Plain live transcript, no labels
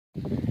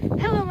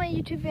Hello, my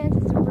YouTube fans.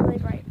 It's really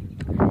bright.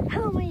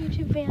 Hello, my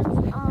YouTube fans. I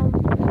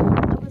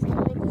was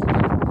gonna make this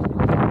video.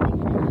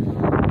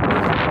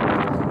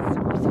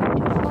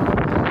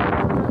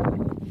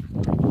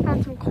 Found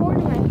some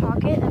corn in my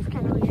pocket. That's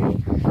kind of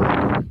weird.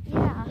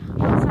 Yeah,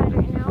 I'm outside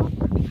right now.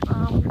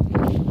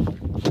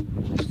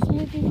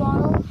 Smoothie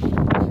bottle.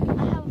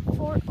 I have a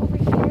fort over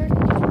here.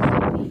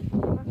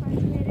 My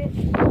friends made it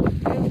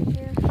right over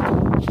here.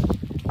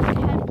 It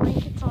had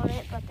blankets on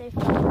it, but they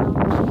fell down.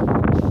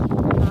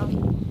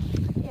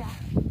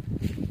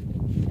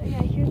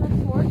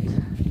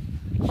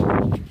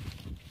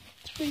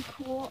 Pretty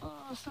cool.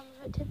 Some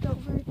of it tipped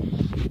over.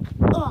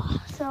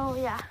 So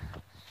yeah.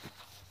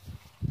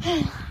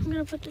 I'm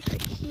gonna put this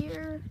right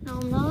here. No,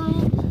 I'm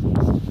not.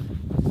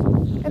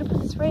 Gotta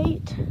put this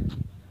right.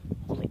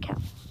 Holy cow.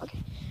 Okay.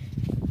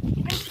 I'm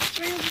gonna put this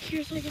right over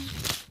here so I can.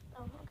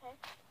 Oh, okay.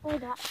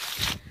 Hold that.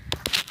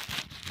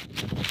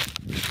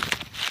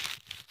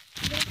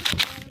 I'm gonna put the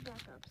water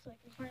back up so I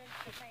can find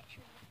my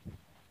tree.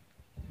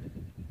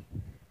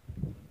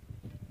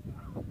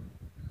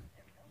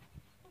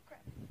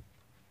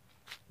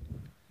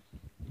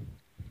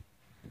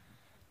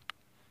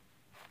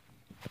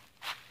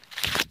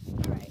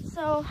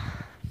 So,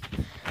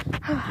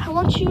 I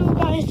want you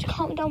guys to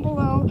comment down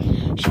below,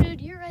 should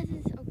your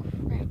guys' oh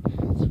crap,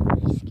 that's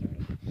really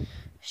scary.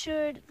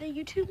 Should the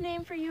YouTube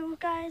name for you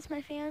guys,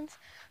 my fans,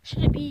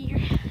 should it be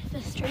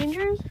The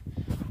Strangers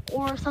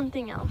or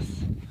something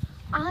else?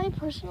 I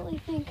personally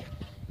think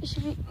it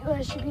should be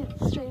The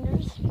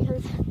Strangers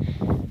because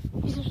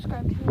you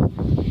subscribe to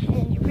me,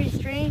 and you're pretty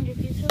strange if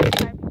you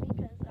subscribe to me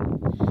because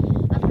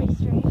I'm pretty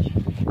strange.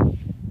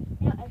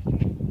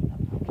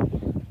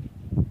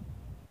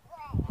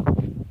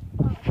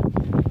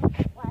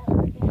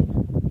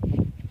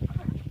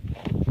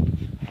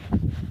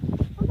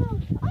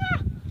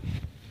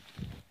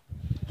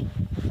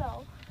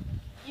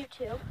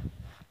 YouTube.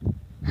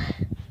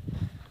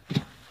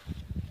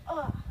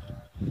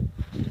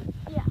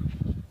 Yeah.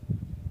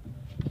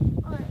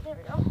 Alright, there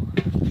we go.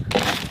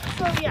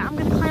 So yeah, I'm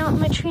gonna climb up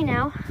my tree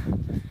now.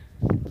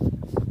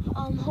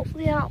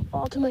 Hopefully I don't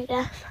fall to my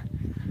death.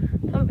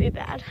 That would be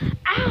bad.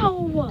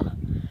 Ow!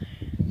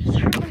 Just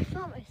hurt my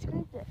thumb, I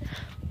scraped it.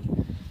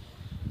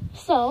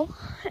 So,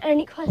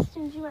 any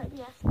questions you might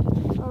be asking?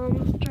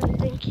 I'm trying to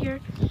think here.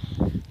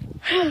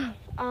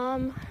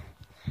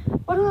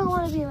 What do I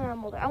want to be when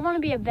I'm older? I want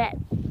to be a vet.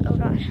 Oh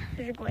gosh,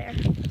 there's a glare.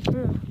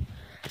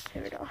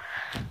 There we go.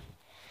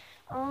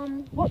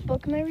 What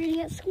book am I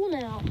reading at school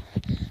now?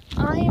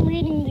 I am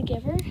reading The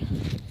Giver,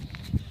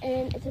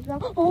 and it's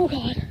about. Oh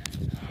god,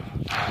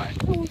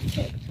 no one's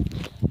sick.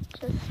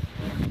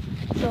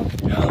 So,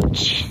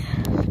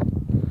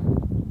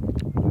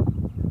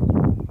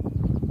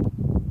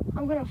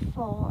 I'm gonna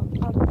fall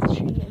out of this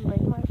tree and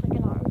break my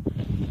freaking arm.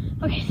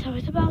 Okay, so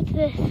it's about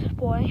this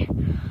boy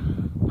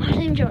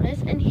named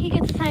Jonas, and he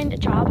gets assigned a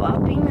job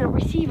of being the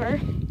receiver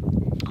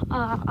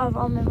of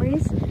all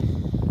memories.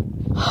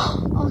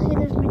 Oh, hey,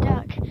 there's my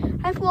duck.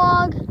 Hi,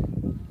 vlog.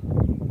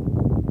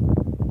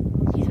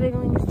 He's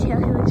wiggling his tail.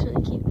 He looks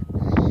really cute.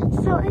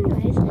 So,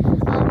 anyways,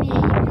 yeah, you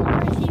can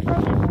receive our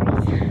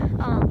memories.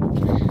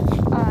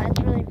 It's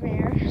really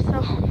rare. So,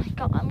 oh my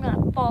god, I'm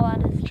gonna fall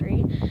out of this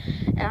tree,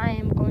 and I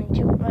am going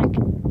to like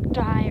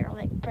die or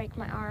like break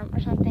my arm or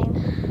something.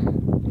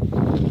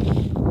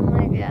 Oh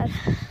my god.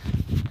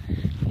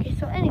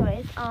 So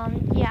anyways,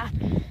 yeah,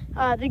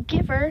 the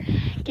giver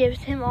gives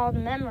him all the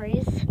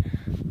memories.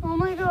 Oh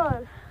my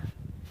god.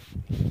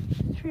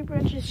 The tree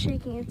branch is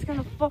shaking. It's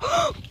gonna fall.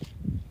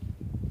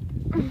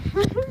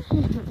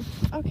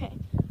 Okay,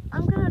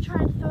 I'm gonna try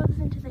to throw this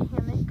into the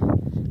hammock.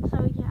 So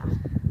yeah.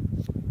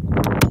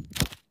 We're good.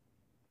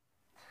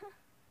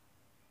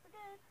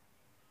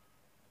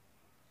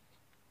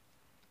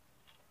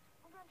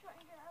 I'm gonna try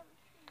and get out of the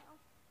tree now.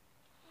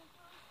 It's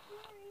so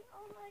scary.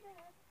 Oh my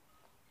goodness.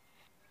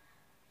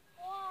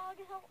 Vlog,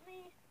 help me.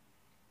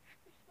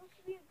 You're supposed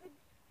to be a good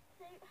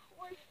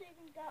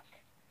life-saving duck.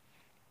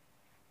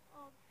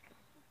 Oh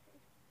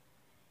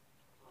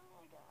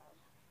my god.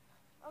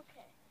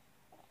 Okay.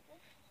 Got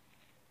this.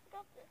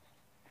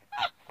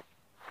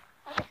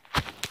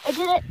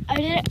 Okay.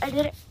 I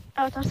did it.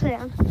 Oh, it's upside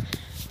down.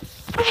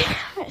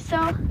 Okay, so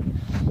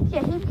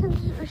yeah, he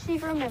becomes a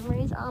receiver of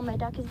memories. My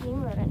duck is being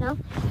murdered now.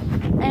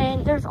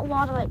 And there's a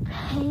lot of like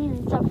pain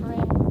and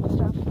suffering and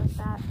stuff like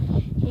that.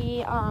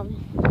 He in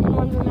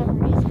one of the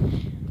memories,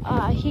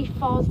 he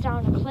falls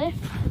down a cliff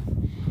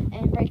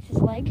and breaks his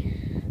leg.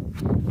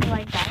 The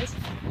leg dies.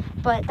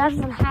 But that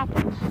doesn't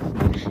happen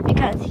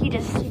because he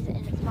just sees it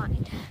in his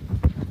mind.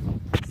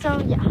 So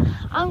yeah,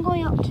 I'm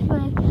going up to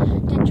my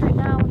ditch right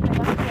now with my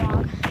duck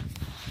vlog.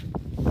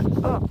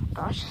 Oh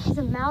gosh, he's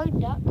a Maui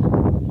duck.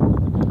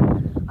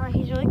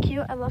 He's really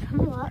cute. I love him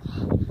a lot.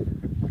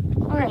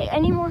 Alright,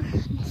 any more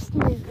news?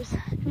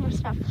 Any more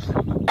stuff?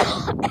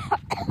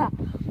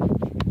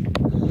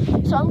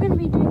 So I'm going to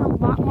be doing a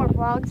lot more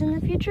vlogs in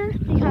the future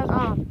because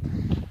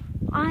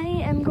I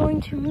am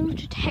going to move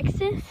to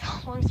Texas.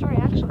 Long story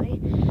actually.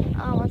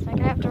 One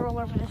second, I have to roll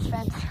over this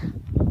fence.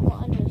 Well,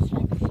 under this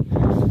fence.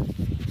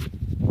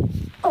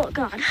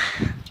 God.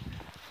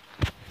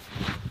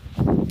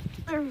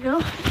 There we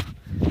go.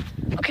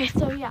 Okay,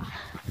 so yeah.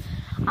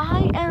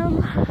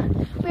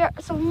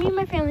 So me and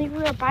my family,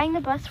 we are buying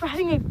the bus. We're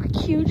having a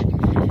huge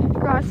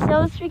garage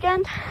sale this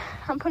weekend.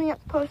 I'm putting up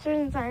posters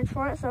and signs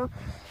for it, so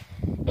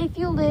if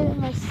you live in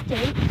my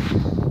state,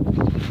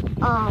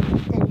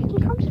 then you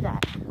can come to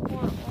that.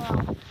 Well,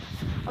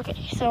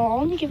 okay, so I'll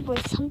only give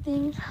away some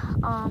things.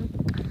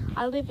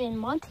 I live in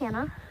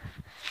Montana,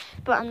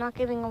 but I'm not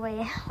giving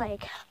away,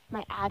 like,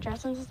 my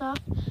address and stuff,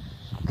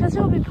 because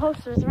there will be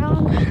posters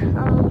around,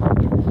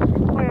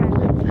 where I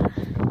live.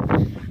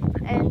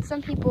 And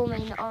some people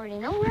may already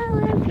know where I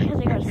live because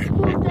I go to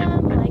school with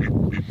them,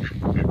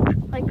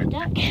 like the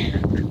duck.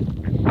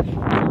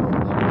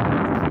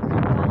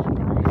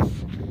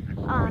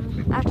 So,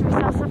 after we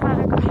sell stuff out,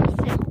 I go to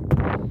the sale.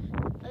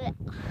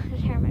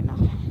 There's hair in my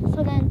mouth.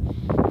 So then,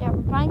 yeah,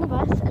 we're buying a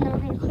bus, and then we're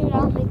going to clear it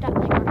out and make that,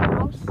 like, our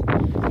house,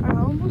 our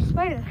home with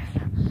spiders.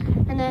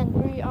 And then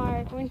we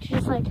are going to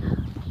just, like,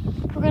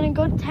 we're going to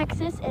go to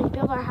Texas and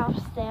build our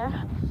house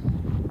there.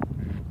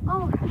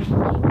 Oh, he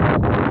flew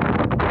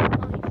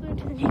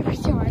into the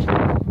neighbor's yard. I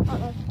don't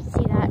know if you can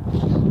see that.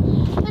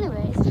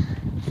 Anyways,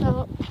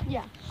 so,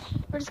 yeah.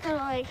 We're just going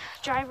to, like,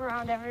 drive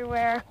around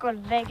everywhere, go to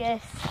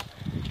Vegas,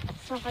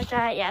 stuff like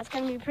that. Yeah, it's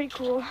going to be pretty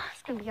cool.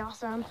 It's going to be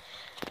awesome.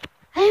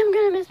 I am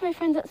going to miss my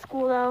friends at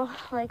school, though.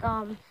 Like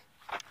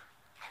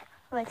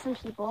some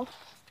people.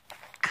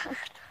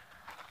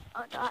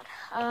 Oh, God.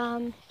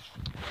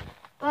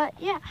 But,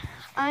 yeah.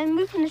 I'm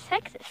moving to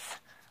Texas.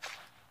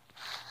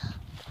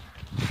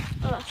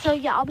 So,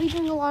 yeah, I'll be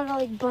doing a lot of,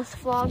 like, bus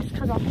vlogs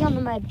because I'll be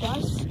on my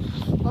bus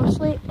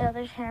mostly.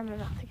 There's hair in my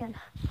mouth again. I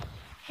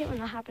hate when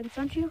that happens,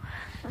 don't you?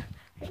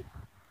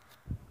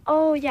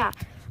 Oh, yeah.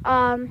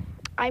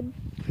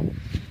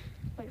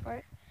 Wait for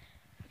it.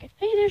 Okay.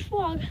 Hey, there's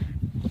Vlog.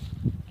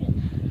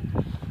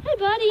 Hi,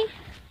 buddy.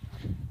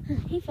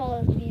 He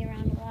follows me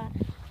around a lot.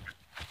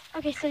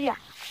 Okay, so, yeah.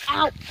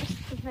 Ow!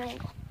 This is my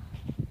ankle.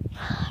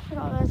 I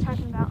forgot what I was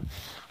talking about.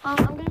 I'm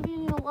going to be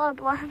doing a lot of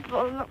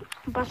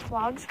bus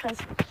vlogs because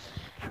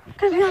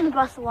we're on the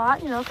bus a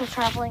lot, you know, because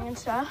traveling and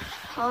stuff.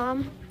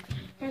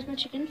 Here's my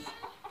chickens.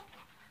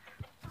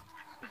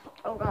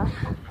 Oh, God.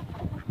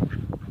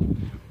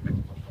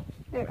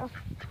 There we go.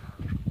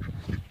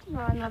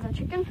 Another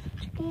chicken.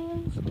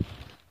 Chickens.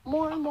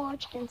 More and more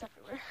chickens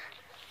everywhere.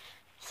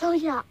 So,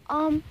 yeah,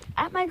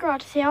 at my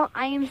garage sale,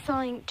 I am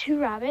selling 2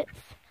 rabbits.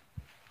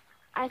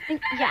 I'm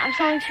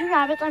selling 2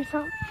 rabbits. I'm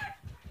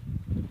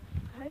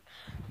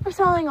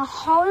selling a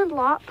Holland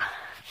Lop.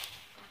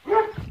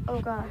 Oh,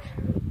 gosh.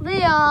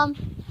 Liam!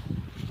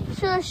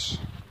 Shush!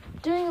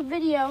 Doing a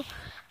video.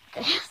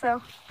 Okay,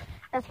 so,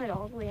 that's my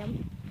dog,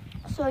 Liam.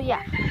 So,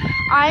 yeah.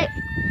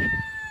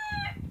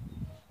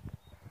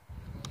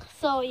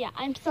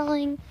 I'm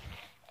selling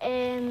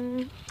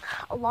a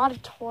lot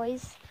of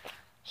toys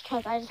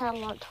because I just had a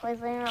lot of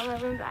toys laying around my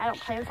room that I don't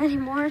play with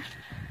anymore,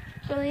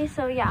 really.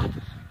 So, yeah.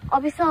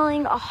 I'll be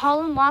selling a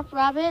Holland Lop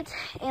rabbit,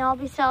 and I'll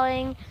be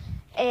selling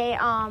a,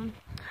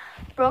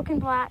 broken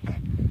black,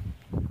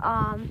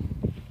 so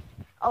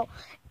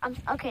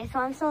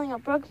I'm selling a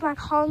broken black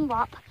Holland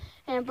Lop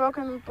and a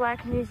broken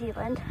black New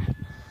Zealand.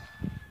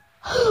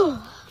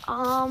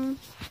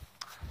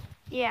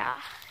 Yeah,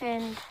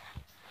 and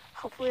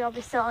hopefully I'll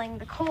be selling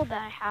the cold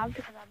that I have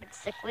because I've been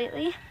sick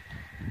lately.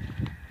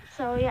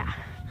 So, yeah.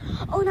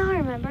 Oh, now I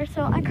remember.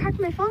 So, I cracked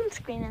my phone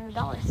screen in the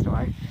dollar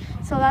store.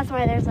 So, that's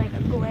why there's, like,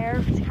 a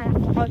glare. It's kind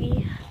of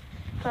foggy.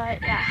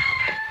 But, yeah.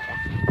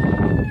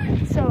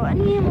 So,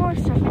 any more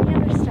stuff? Any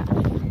other stuff?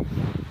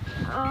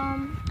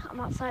 I'm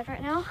outside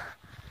right now.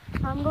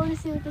 I'm going to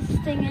see what this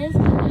thing is.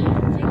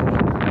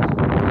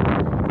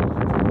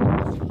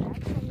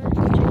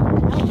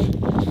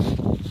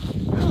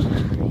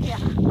 Yeah.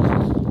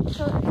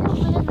 So, if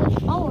you live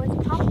in... Oh, it's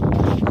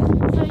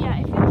popping. So,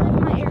 yeah, if you live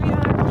in my area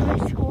or go to my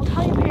school,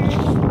 tell your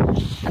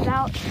parents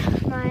about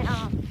my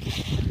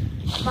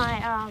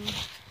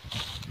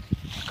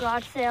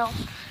garage sale.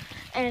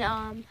 And,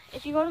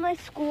 if you go to my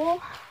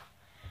school,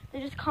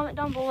 then just comment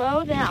down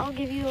below. Then I'll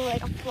give you,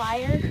 like, a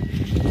flyer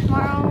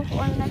tomorrow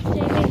or the next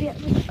day, maybe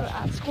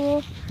at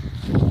school.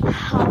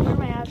 Where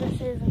my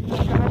address is and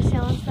the garage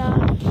sale and stuff.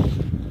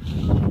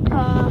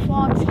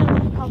 Vlog's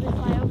gonna probably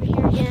fly over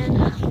here again.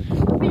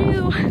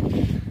 Whoopie-doo!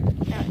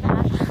 There with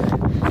that.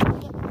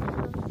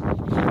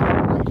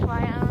 Might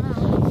fly, I don't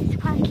know. He's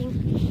quacking.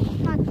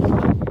 I'm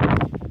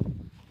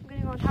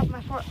gonna go on top of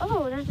my fort.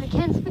 Oh, there's a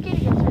can of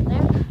spaghetti right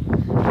there.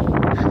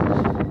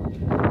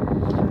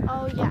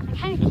 Oh, yeah. I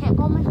kind of can't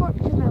go on my fort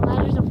because my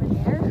ladder's over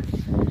there.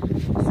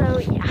 So,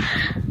 yeah.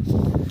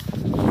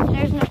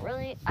 There's not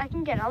really... I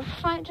can get up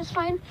just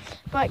fine,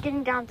 but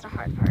getting down's the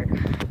hard part.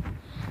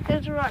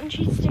 There's a rotten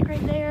cheese stick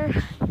right there.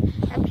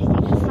 Empty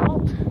thing of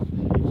salt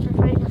for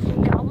fighting with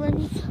some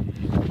goblins.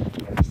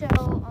 So,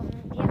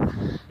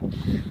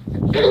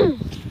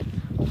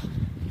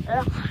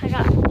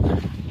 yeah.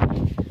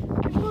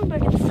 I'm going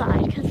back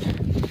inside because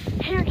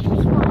hair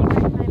keeps flying right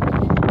in my bed.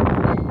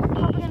 I'm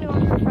probably going to go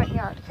in the front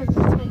yard because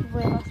it's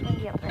way less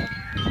windy up there.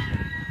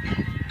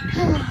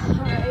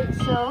 Alright,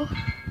 so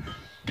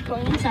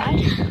going inside.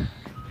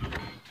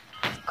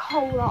 It's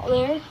cold out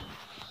there.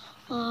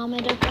 My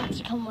dog wants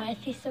to come with.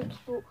 He's so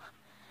cute.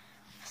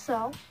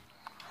 So,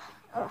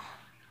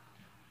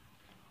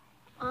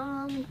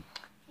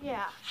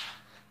 yeah.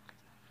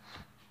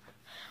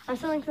 I'm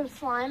selling some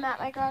slime at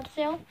my garage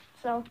sale.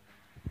 So,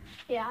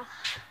 yeah,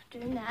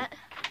 doing that.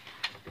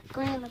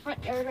 Going in the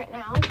front yard right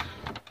now.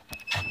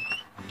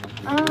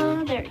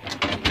 There we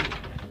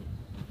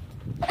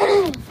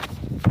go.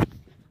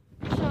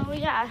 So,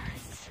 yeah,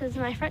 this is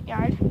my front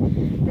yard,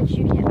 which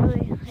you can't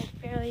really,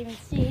 like, barely even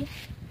see.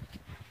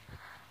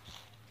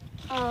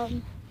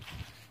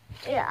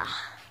 Yeah.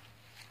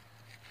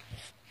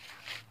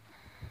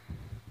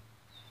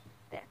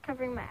 There,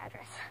 covering my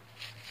address.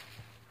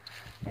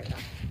 There we go.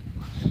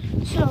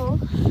 So,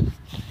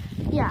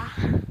 yeah.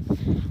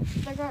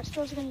 The garage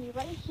sale's gonna be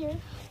right here.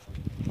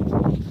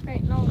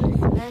 Right now,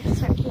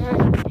 this right here. I'm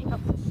gonna pick up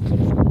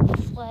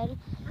this sled.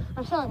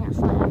 I'm selling that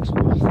sled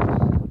actually. So,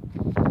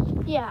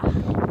 yeah.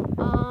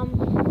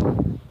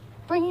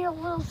 Bring your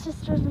little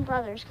sisters and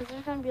brothers because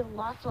there's gonna be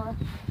lots of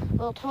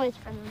little toys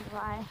for them to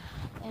buy.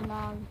 And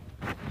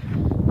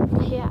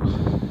yeah,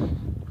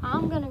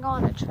 I'm gonna go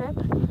on a trip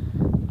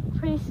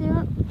pretty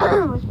soon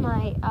with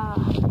my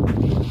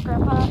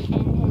grandpa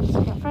and his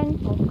girlfriend.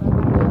 Both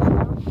grandpa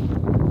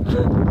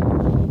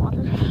and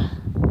water.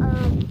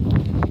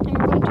 And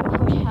we're going to a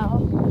hotel,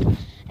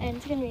 and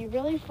it's gonna be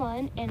really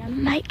fun. And I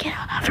might get a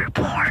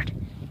hoverboard.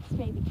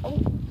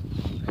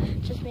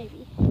 Just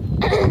maybe.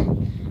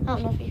 I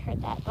don't know if you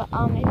heard that, but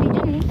if you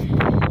didn't,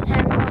 and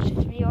haven't watched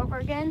this video over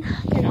again,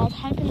 then I'll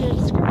type in the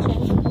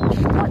description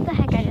what the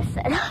heck I just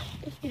said,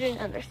 if you didn't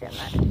understand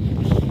that.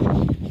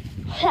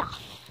 Yeah.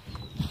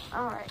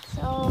 Alright,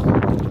 so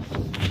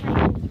my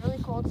hand is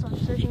really cold, so I'm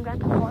searching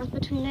back and forth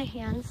between my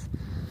hands.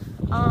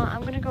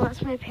 I'm gonna go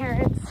ask my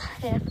parents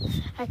if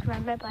I can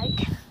ride my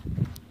bike.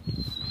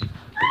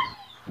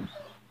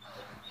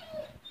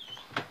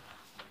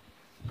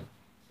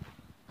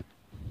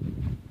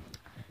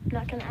 I'm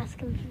not gonna ask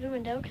him through the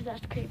window because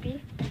that's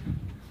creepy.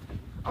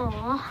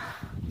 Aw,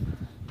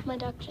 my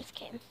duck just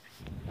came.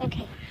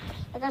 Okay,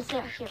 I gotta stay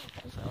out here with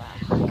him for a while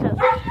because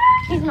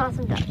he's an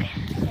awesome duck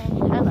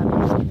and I love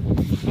him. And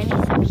he's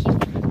so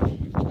cute.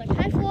 Like,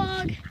 hi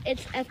vlog,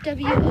 it's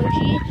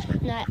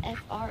FWOG, not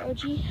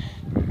FROG.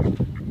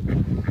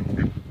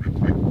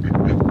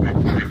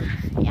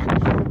 Yeah,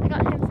 I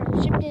got him from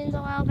Shipton's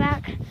a while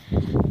back.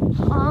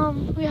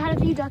 We had a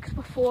few ducks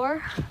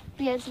before.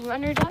 We had some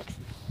runner ducks.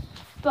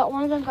 But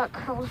one of them got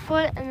curled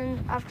foot, and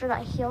then after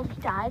that healed,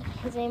 he died.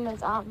 His name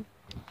was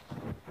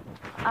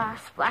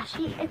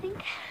Splashy, I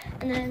think.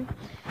 And then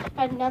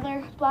I had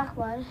another black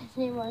one. His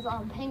name was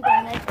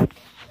Penguin, I think.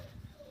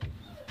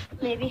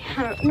 Maybe.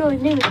 I don't know.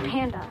 His name was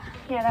Panda.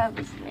 Yeah, that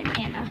was his name,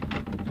 Panda.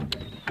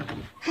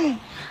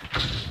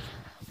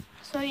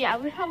 So yeah,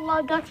 we've had a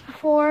lot of ducks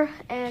before,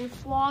 and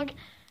Flog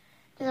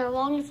is our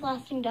longest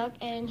lasting duck,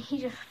 and he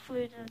just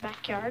flew to the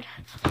backyard.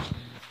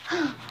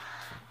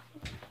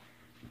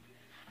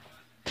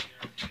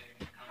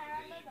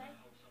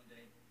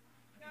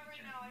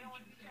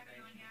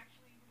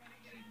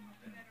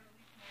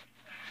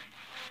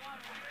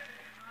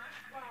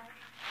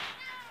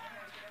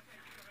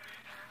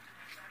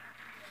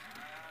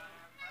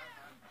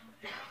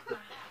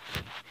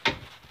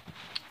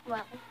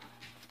 Well,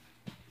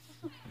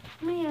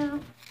 yeah,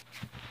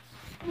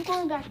 I'm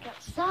going back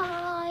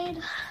outside.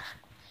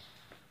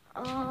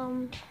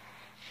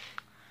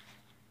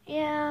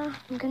 Yeah,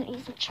 I'm gonna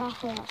eat some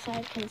chocolate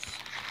outside because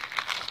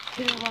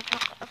people love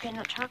chocolate. Okay,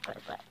 not chocolate,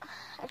 but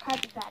a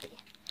Krabby Patty.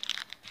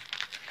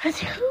 Because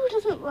who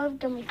doesn't love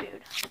gummy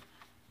food?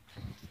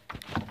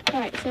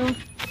 Alright, so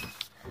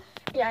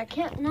yeah, I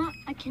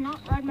cannot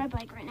ride my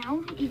bike right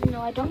now, even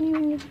though I don't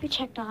even need to be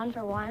checked on,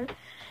 for one.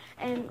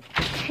 And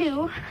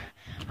two,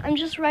 I'm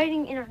just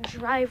riding in our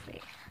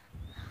driveway.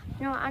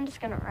 You know what, I'm just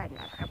gonna ride in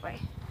our driveway.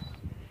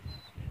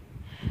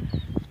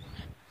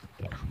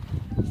 Yeah.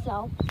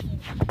 So,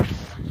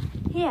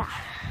 yeah.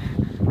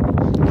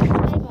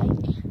 My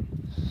bike.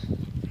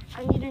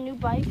 I need a new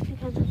bike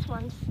because this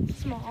one's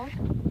small.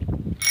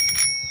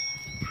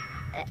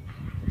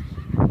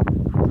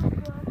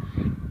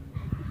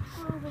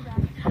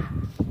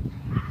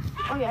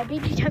 Oh yeah,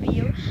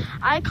 BTW.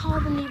 I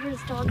call the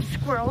neighbor's dogs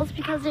squirrels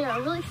because they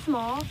are really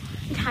small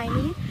and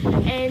tiny,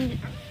 and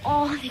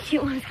all the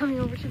cute ones coming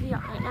over to the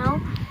yacht right now.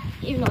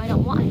 Even though I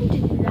don't want him to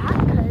do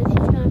that because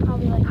he's gonna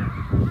probably like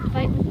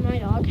fight with my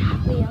dog,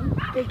 Liam,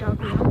 big dog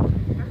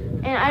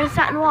Liam. And I just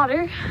sat in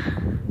water. And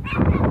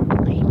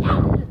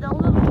the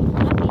little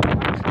puppy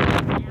is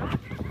right now.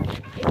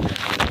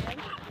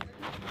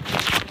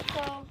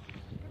 So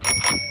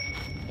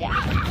yeah.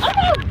 Oh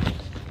no!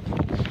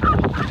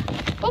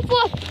 Woof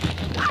woof!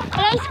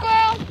 Hello,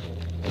 squirrel.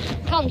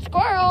 Come,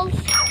 squirrels.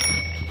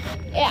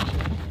 Yeah.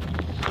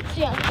 So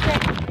yeah, let's try.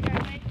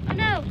 Oh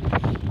no!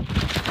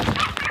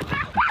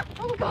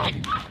 Oh my god!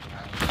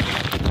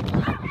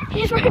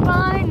 He's right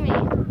behind me.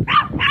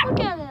 Look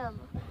at him.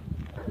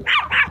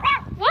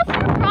 What's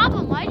your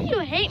problem? Why do you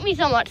hate me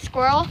so much,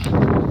 squirrel?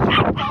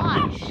 Oh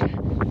gosh.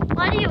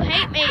 Why do you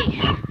hate me?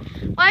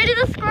 Why Why do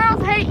the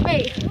squirrels hate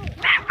me?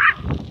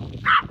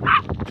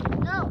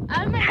 No,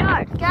 out of my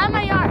yard. Get out of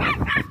my yard.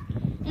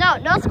 No,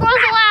 no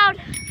squirrels allowed.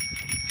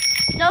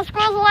 No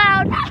squirrels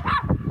allowed.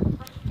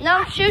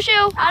 No, shoo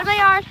shoo, out of my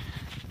yard.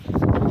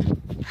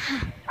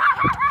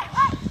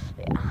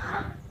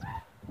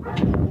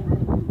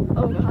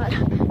 Oh God,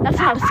 that's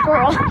not a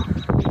squirrel.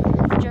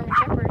 It's a German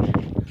Shepherd.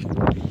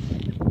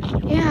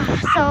 Yeah,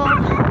 so,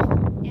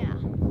 yeah.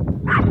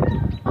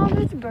 Oh,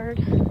 there's a bird.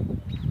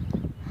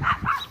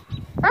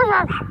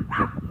 Oh,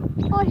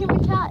 I hear my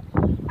cat.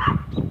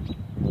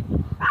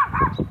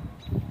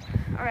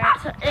 Alright,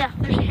 so, yeah,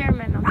 there's a hair in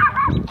my mouth.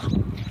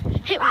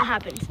 Hate when it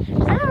happens.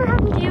 Does that ever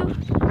happen to you?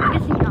 I'm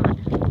guessing not.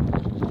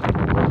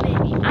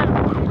 Maybe,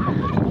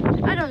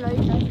 I don't know,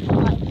 you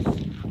guys.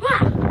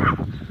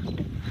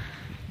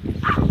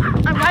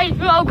 I'm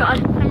riding, oh God,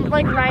 I'm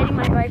like riding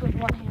my bike with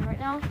one hand right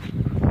now.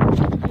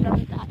 I'm done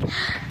with that.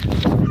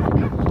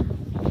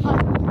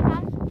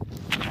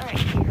 Alright,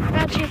 I'm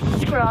about to chase the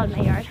squirrel out of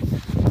my yard.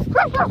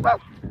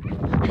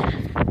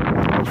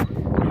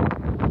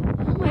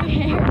 My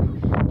hair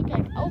look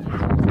like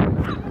Elvis.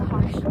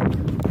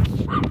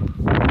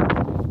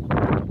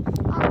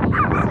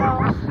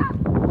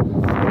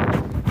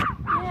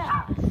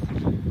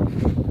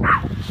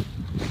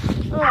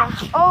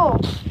 Oh,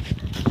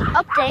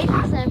 update,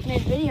 since I haven't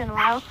made a video in a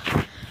while.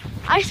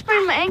 I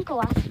sprained my ankle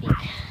last week,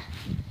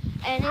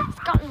 and it's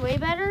gotten way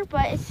better,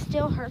 but it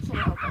still hurts a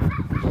little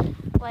bit.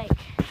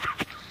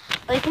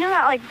 Like you know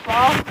that like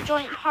ball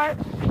joint part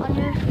on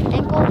your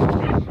ankle? It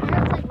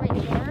hurts like right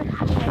there,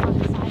 like on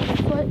the side of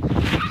your foot.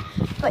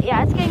 But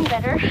yeah, it's getting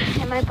better,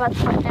 and my butt's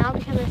hurt now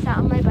because I sat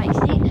on my bike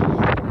seat.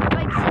 My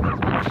bike seat was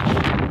bad.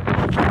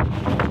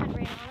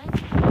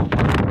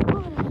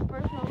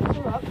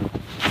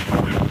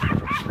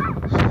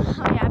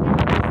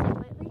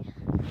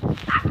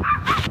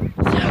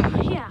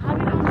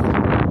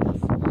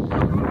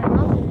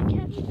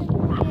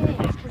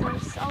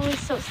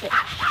 So sick.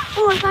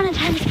 Oh, I found a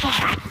tennis ball.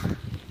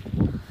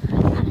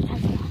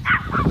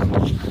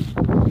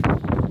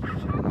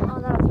 Oh,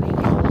 that was big.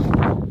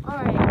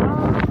 Alright,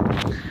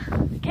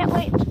 can't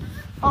wait.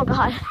 Oh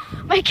God,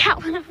 my cat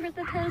went over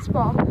the tennis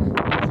ball.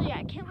 So yeah,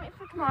 I can't wait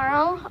for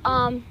tomorrow.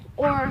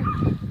 Or, I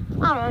don't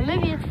know,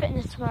 maybe it's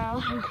fitness tomorrow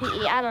in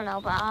PE. I don't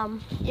know, but,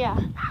 yeah.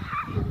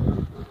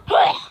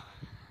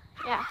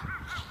 Yeah.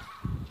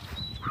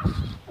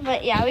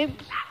 But yeah, we've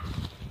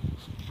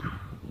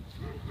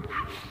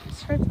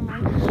been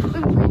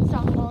playing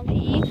softball in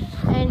PE,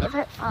 and if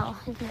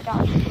he's my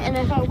dog. And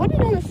if I wouldn't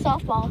have done the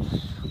softball,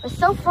 it was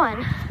so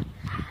fun,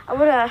 I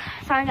would have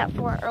signed up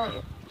for it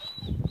earlier.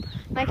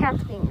 My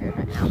cat's being weird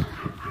right now.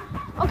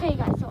 Okay,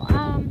 guys, so,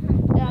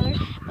 yeah, there's,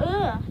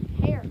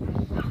 hair.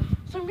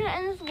 So I'm gonna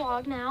end this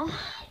vlog now.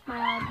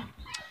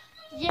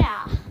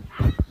 Yeah.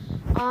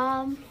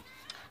 I'm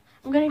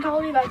gonna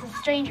call you about the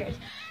strangers.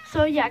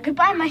 So yeah,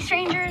 goodbye, my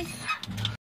strangers.